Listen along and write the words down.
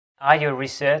Are you a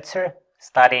researcher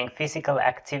studying physical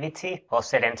activity or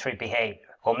sedentary behavior?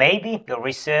 Or maybe your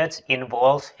research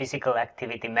involves physical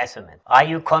activity measurement. Are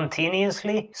you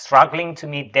continuously struggling to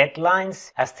meet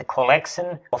deadlines as the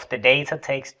collection of the data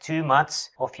takes too much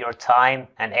of your time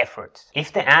and effort?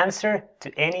 If the answer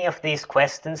to any of these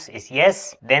questions is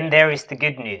yes, then there is the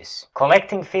good news.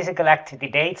 Collecting physical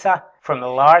activity data from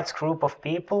a large group of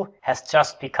people has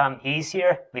just become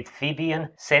easier with Fibion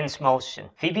SENS Motion.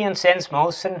 Fibion SENS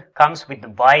Motion comes with a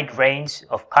wide range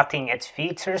of cutting-edge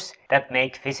features that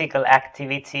make physical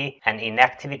activity and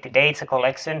inactivity data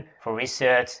collection for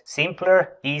research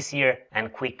simpler, easier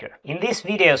and quicker. In this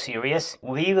video series,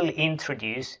 we will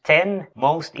introduce 10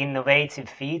 most innovative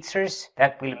features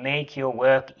that will make your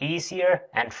work easier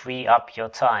and free up your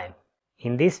time.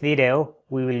 In this video,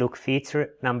 we will look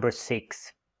feature number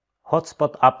 6.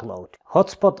 Hotspot upload.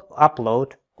 Hotspot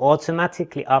upload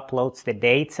automatically uploads the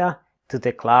data to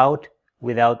the cloud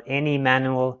without any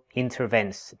manual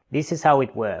intervention. This is how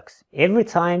it works. Every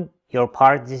time your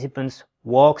participants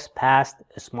walks past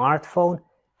a smartphone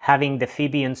having the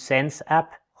Fibion SENS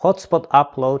app, Hotspot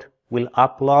upload will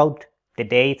upload the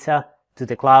data to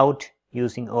the cloud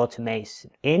using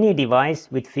automation. Any device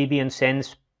with Fibion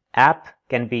SENS app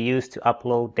can be used to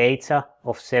upload data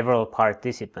of several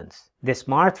participants. The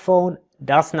smartphone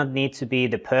does not need to be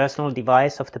the personal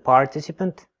device of the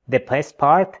participant. The best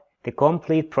part, the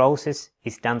complete process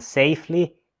is done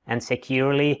safely and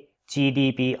securely,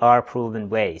 GDPR-proven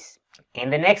ways. In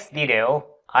the next video,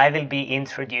 I will be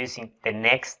introducing the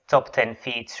next top 10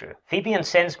 feature. Fibion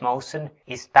SENS Motion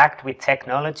is packed with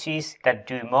technologies that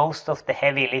do most of the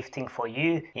heavy lifting for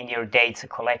you in your data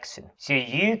collection. So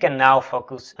you can now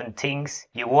focus on things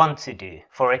you want to do.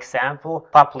 For example,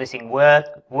 publishing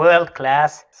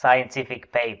world-class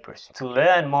scientific papers. To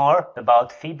learn more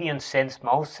about Fibion SENS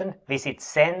Motion, visit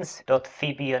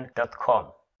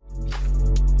sens.fibion.com.